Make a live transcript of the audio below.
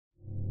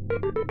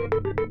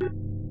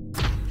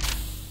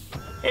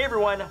Hey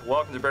everyone,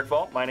 welcome to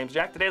BrickVault. My name's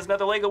Jack. Today is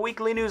another LEGO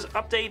Weekly News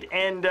update,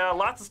 and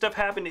lots of stuff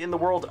happened in the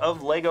world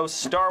of LEGO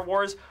Star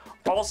Wars.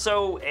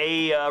 Also,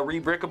 a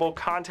Rebrickable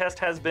contest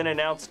has been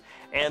announced,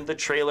 and the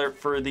trailer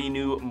for the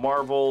new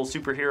Marvel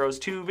Superheroes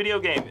 2 video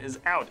game is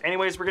out.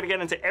 Anyways, we're gonna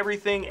get into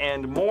everything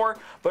and more,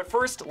 but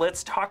first,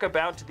 let's talk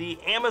about the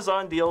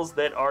Amazon deals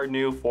that are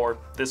new for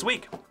this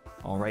week.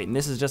 All right, and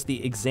this is just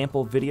the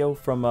example video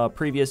from a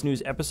previous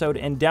news episode,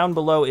 and down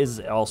below is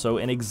also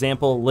an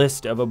example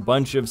list of a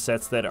bunch of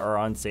sets that are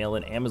on sale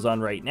in Amazon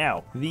right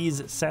now.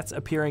 These sets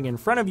appearing in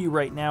front of you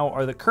right now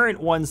are the current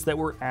ones that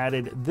were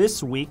added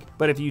this week,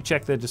 but if you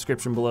check the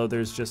description below,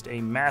 there's just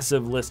a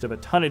massive list of a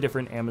ton of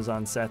different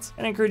Amazon sets,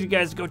 and I encourage you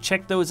guys to go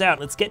check those out.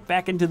 Let's get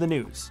back into the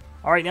news.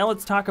 All right, now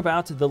let's talk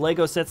about the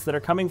LEGO sets that are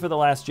coming for The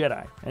Last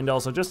Jedi. And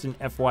also, just an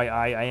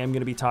FYI, I am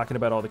going to be talking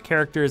about all the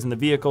characters and the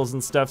vehicles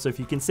and stuff, so if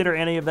you consider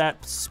any of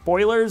that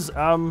spoilers,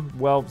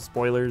 well,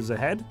 spoilers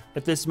ahead.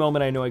 At this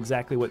moment, I know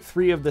exactly what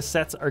 3 of the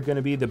sets are going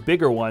to be the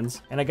bigger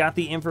ones, and I got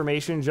the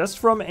information just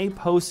from a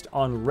post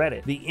on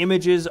Reddit. The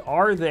images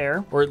are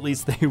there, or at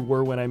least they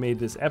were when I made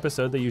this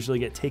episode. They usually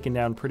get taken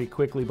down pretty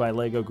quickly by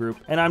LEGO Group,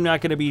 and I'm not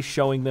going to be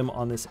showing them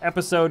on this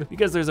episode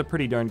because there's a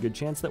pretty darn good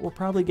chance that we'll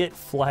probably get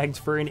flagged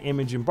for an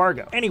image embargo.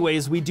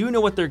 Anyways, we do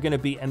know what they're gonna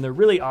be, and they're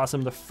really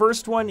awesome. The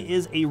first one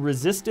is a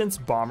Resistance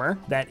bomber.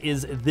 That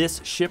is this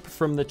ship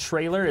from the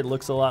trailer. It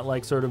looks a lot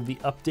like sort of the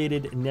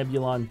updated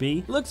Nebulon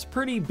B. It looks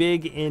pretty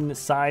big in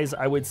size.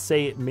 I would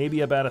say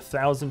maybe about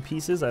 1,000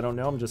 pieces. I don't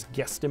know, I'm just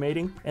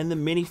guesstimating. And the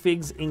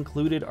minifigs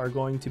included are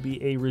going to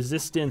be a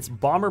Resistance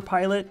bomber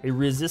pilot, a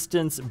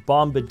Resistance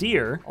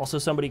bombardier, also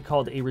somebody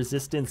called a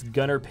Resistance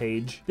gunner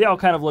page. They all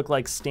kind of look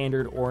like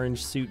standard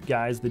orange suit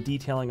guys. The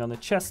detailing on the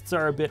chests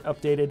are a bit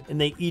updated,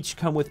 and they each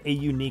come with a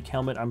unique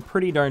helmet I'm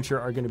pretty darn sure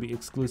are going to be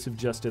exclusive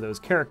just to those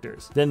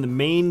characters. Then the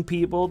main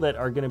people that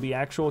are going to be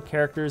actual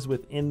characters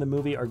within the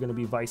movie are going to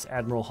be Vice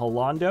Admiral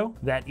Hollando.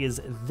 That is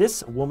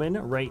this woman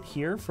right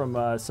here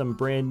from some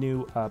brand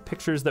new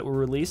pictures that were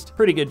released.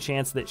 Pretty good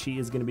chance that she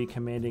is going to be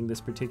commanding this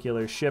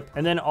particular ship.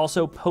 And then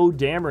also Poe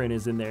Dameron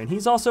is in there, and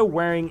he's also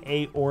wearing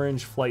a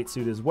orange flight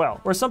suit as well,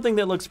 or something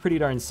that looks pretty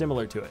darn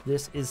similar to it.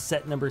 This is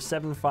set number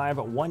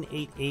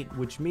 75188,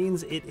 which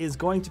means it is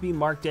going to be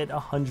marked at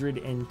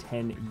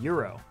 110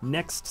 euro.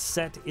 Next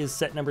set is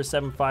set number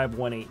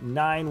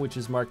 75189, which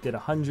is marked at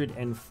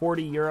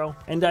 140 euro,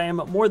 and I am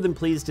more than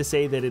pleased to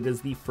say that it is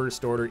the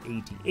First Order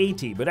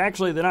AT-AT, but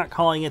actually they're not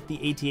calling it the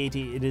AT-AT,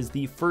 it is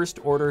the First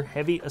Order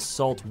Heavy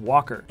Assault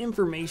Walker.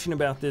 Information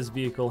about this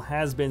vehicle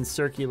has been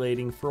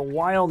circulating for a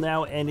while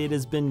now, and it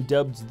has been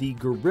dubbed the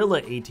Gorilla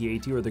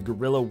AT-AT, or the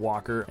Gorilla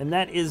Walker, and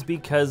that is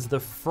because the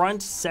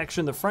front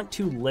section, the front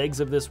 2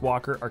 legs of this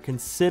walker are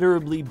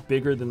considerably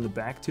bigger than the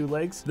back 2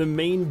 legs. The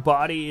main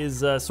body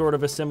is sort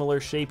of a similar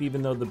shape,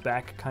 even though the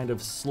back kind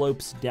of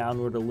slopes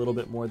downward a little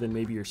bit more than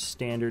maybe your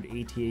standard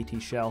AT-AT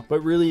shell.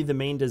 But really the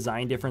main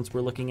design difference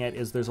we're looking at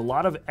is there's a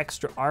lot of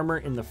extra armor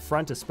in the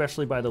front,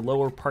 especially by the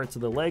lower parts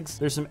of the legs.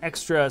 There's some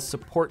extra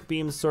support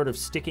beams sort of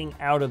sticking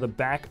out of the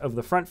back of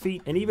the front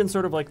feet, and even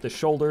sort of like the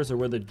shoulders or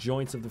where the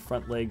joints of the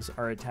front legs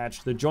are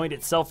attached. The joint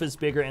itself is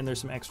bigger, and there's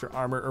some extra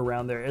armor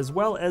around there, as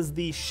well as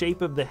the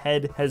shape of the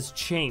head has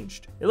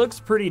changed. It looks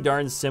pretty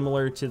darn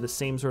similar to the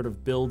same sort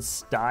of build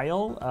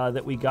style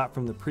that we got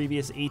from the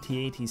previous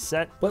AT-AT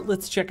set, but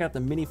let's check out the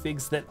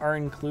minifigs that are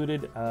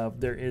included.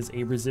 There is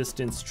a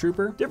Resistance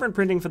Trooper, different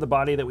printing for the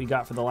body that we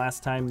got for the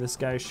last time this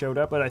guy showed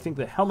up, but I think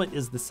the helmet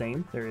is the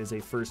same. There is a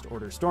First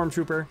Order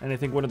Stormtrooper, and I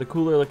think one of the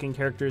cooler looking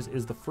characters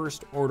is the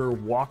First Order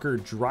Walker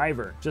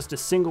Driver. Just a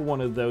single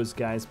one of those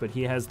guys, but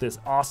he has this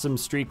awesome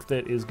streak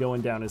that is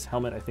going down his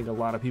helmet. I think a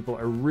lot of people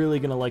are really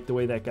gonna like the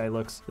way that guy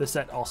looks. The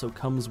set also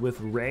comes with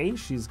Rey.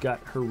 She's got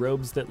her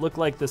robes that look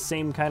like the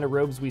same kind of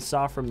robes we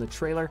saw from the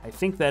trailer. I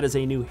think that is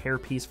a new hair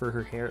piece for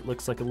her hair. It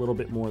looks like a little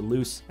bit more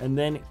loose. And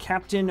then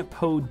Captain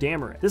Poe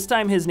Dameron. This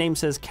time his name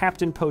says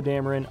Captain Poe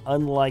Dameron,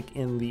 unlike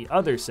in the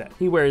other set.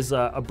 He wears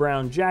a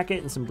brown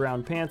jacket and some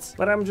brown pants,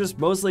 but I'm just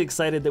mostly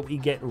excited that we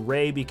get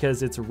Rey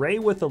because it's Rey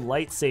with a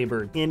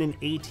lightsaber in an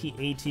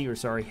AT-AT, or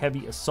sorry,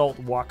 Heavy Assault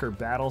Walker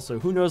battle, so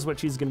who knows what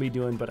she's gonna be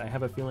doing, but I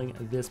have a feeling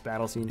this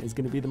battle scene is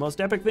gonna be the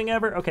most epic thing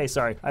ever. Okay,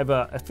 sorry, I've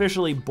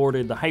officially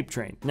boarded the hype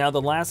train. Now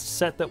the last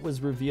set that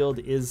was revealed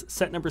is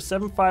set number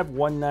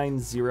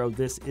 75190.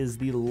 This is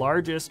the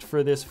largest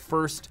for this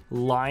first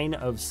line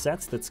of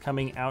sets that's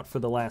coming out for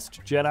The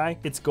Last Jedi.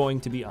 It's going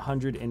to be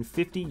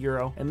 150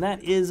 euro, and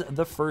that is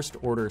the First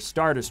Order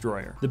Star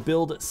Destroyer. The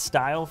build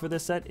style for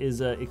this set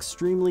is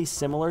extremely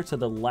similar to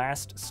the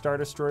last Star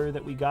Destroyer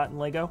that we got in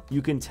LEGO.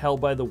 You can tell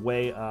by the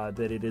way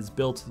that it is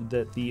built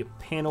that the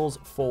panels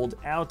fold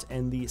out,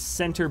 and the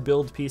center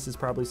build piece is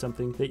probably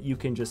something that you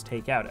can just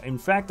take out. In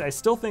fact, I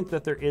still think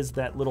that there is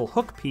that little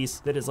hook piece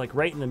that is like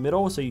right in the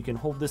middle, so you can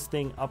hold this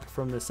thing up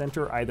from the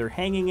center, either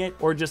hanging it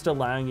or just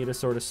allowing you to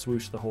sort sort of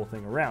swoosh the whole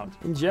thing around.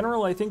 In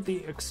general, I think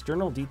the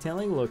external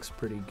detailing looks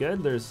pretty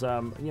good. There's,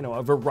 you know,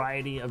 a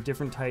variety of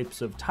different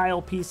types of tile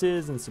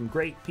pieces and some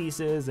grate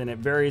pieces, and it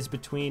varies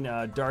between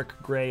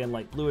dark gray and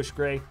light bluish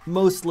gray,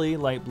 mostly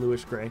light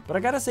bluish gray. But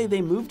I gotta say,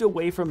 they moved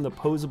away from the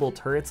posable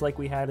turrets like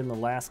we had in the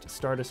last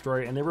Star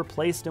Destroyer, and they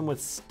replaced them with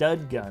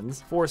stud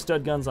guns. 4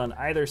 stud guns on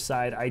either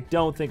side. I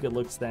don't think it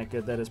looks that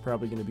good. That is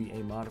probably going to be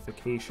a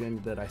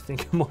modification that I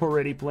think I'm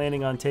already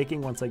planning on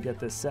taking once I get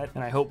this set,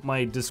 and I hope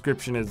my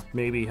description is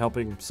maybe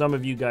helping some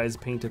of you guys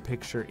paint a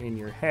picture in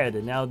your head.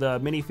 And now the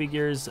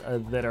minifigures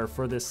that are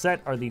for this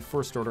set are the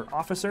First Order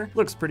Officer.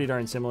 Looks pretty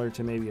darn similar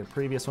to maybe a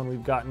previous one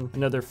we've gotten.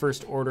 Another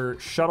First Order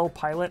Shuttle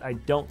Pilot I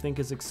don't think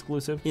is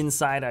exclusive.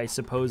 Inside, I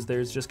suppose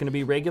there's just going to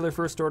be regular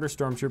First Order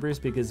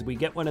Stormtroopers, because we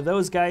get one of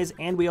those guys,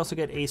 and we also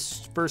get a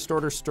First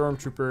Order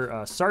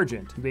Stormtrooper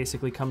Sergeant, who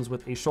basically comes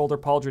with a shoulder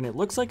pauldron. It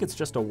looks like it's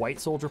just a white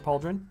soldier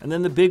pauldron. And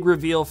then the big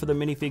reveal for the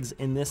minifigs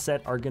in this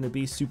set are going to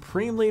be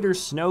Supreme Leader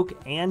Snoke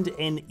and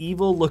an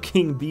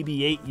evil-looking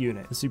BB-8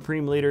 unit. The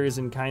Supreme Leader is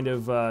in kind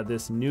of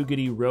this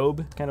nougaty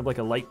robe, kind of like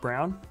a light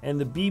brown, and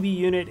the BB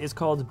unit is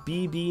called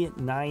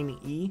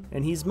BB-9E,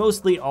 and he's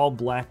mostly all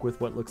black with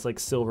what looks like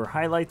silver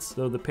highlights,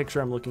 though the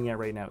picture I'm looking at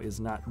right now is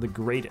not the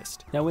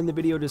greatest. Now, in the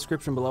video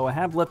description below, I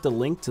have left a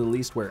link to at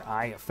least where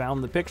I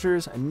found the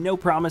pictures, and no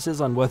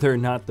promises on whether or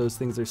not those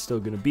things are still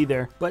going to be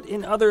there. But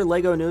in other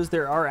LEGO news,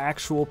 there are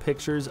actual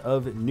pictures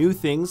of new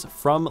things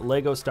from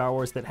LEGO Star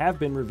Wars that have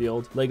been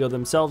revealed. LEGO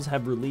themselves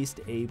have released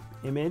a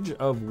image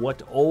of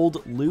what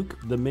old Luke,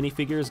 the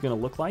minifigure, is going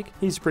to look like.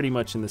 He's pretty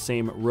much in the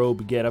same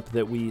robe getup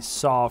that we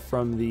saw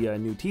from the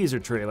new teaser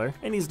trailer,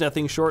 and he's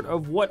nothing short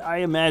of what I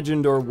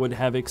imagined or would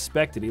have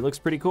expected. He looks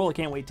pretty cool. I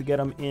can't wait to get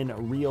him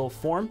in real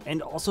form.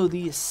 And also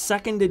the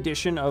second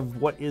edition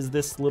of what is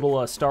this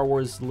little Star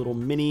Wars little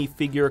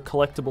minifigure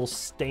collectible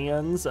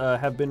stands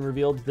have been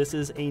revealed. This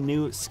is a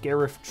new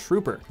Scariff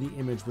Trooper. The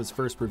image was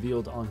first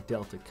revealed on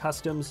Delta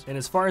Customs, and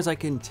as far as I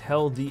can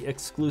tell, the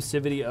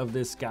exclusivity of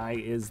this guy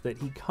is that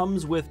he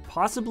comes with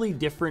possibly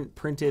different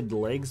printed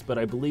legs, but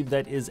I believe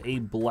that is a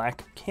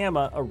black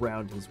cama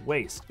around his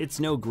waist. It's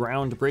no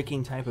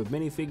groundbreaking type of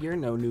minifigure,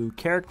 no new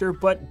character,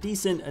 but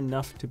decent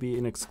enough to be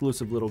an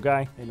exclusive little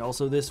guy. And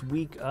also this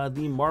week,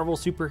 the Marvel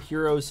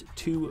Superheroes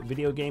 2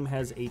 video game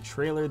has a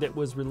trailer that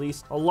was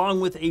released,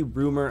 along with a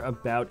rumor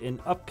about an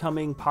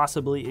upcoming,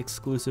 possibly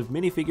exclusive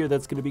minifigure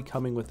that's going to be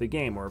coming with the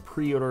game, or a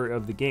pre-order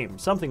of the game,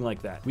 something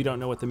like that. We don't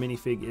know what the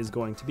minifig is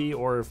going to be,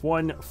 or if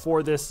one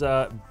for this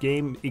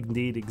game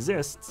indeed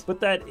exists, but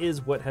that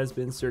is what has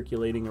been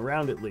circulating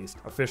around at least.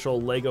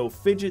 Official LEGO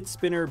fidget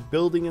spinner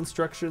building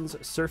instructions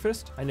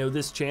surfaced. I know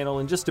this channel,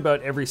 and just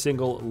about every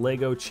single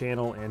LEGO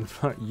channel and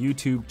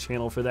YouTube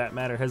channel for that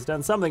matter, has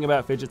done something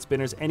about fidget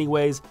spinners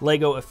anyways.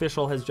 LEGO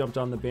Official has jumped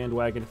on the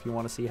bandwagon if you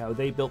want to see how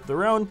they built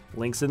their own.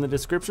 Links in the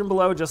description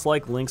below, just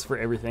like links for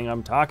everything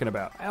I'm talking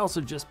about. I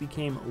also just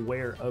became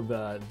aware of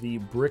the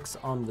Bricks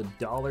on the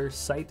Dollar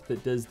site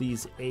that does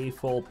these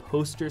AFOL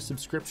Poster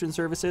subscription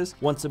services.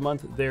 Once a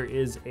month, there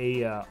is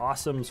a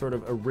awesome sort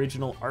of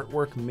original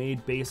artwork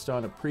made based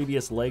on a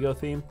previous LEGO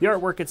theme. The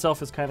artwork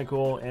itself is kind of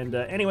cool, and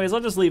anyways, I'll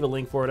just leave a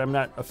link for it. I'm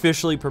not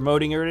officially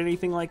promoting it or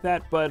anything like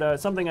that, but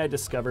something I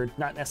discovered,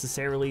 not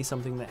necessarily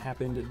something that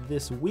happened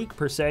this week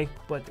per se,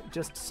 but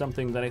just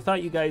something that I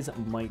thought you guys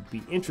might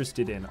be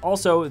interested in.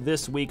 Also,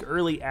 this week,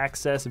 early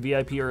access,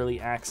 VIP early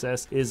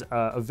access, is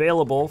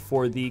available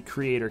for the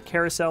Creator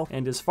Carousel,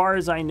 and as far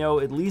as I know,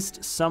 at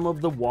least some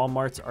of the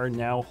Walmarts are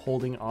now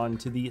holding on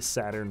to the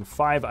Saturn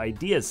V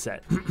Ideas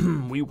set.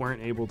 We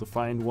weren't able to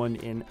find one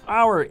in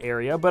our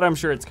area, but I'm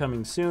sure it's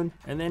coming soon.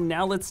 And then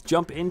now let's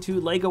jump into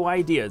LEGO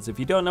Ideas. If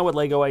you don't know what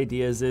LEGO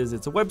Ideas is,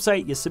 it's a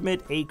website. You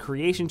submit a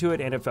creation to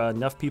it, and if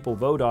enough people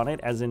vote on it,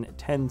 as in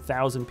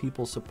 10,000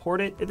 people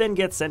support it, it then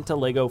gets sent to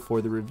LEGO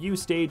for the review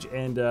stage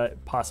and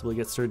possibly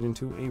gets turned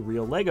into a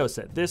real LEGO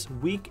set. This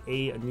week,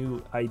 a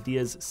new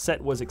Ideas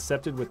set was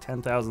accepted with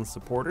 10,000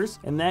 supporters,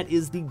 and that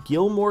is the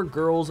Gilmore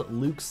Girls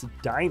Luke's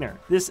Diner.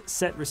 This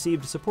set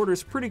received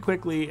supporters pretty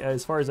quickly,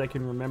 as far as I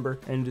can remember,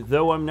 and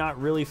though I'm not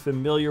really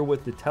familiar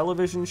with the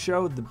television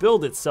show, the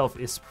build itself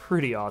is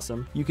pretty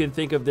awesome. You can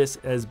think of this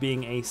as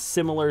being a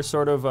similar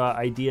sort of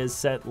Ideas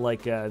set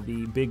like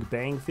the Big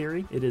Bang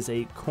Theory. It is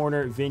a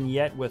corner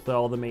vignette with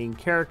all the main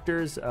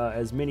characters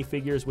as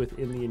minifigures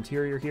within the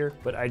interior here,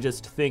 but I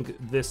just think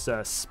this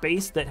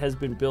space that has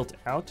been built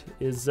out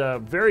is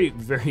very,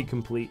 very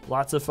complete.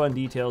 Lots of fun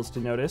details to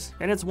notice,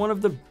 and it's one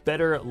of the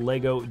better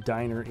LEGO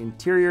diner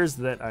interiors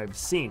that I've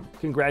seen.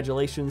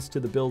 Congratulations to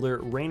the builder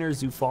Rainer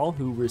Zufall,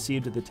 who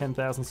received the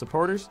 10,000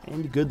 supporters,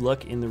 and good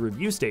luck in the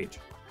review stage.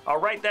 All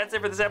right, that's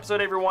it for this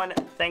episode, everyone.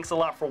 Thanks a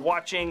lot for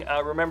watching.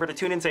 Remember to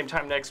tune in same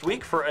time next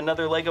week for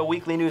another LEGO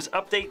Weekly News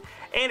update.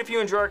 And if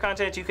you enjoy our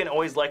content, you can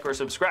always like or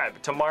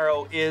subscribe.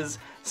 Tomorrow is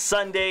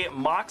Sunday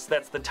Mocks.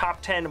 That's the top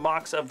 10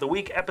 Mocks of the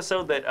Week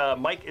episode that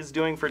Mike is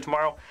doing for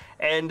tomorrow.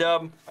 And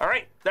all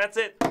right, that's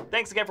it.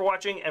 Thanks again for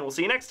watching, and we'll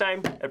see you next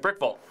time at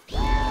BrickVault.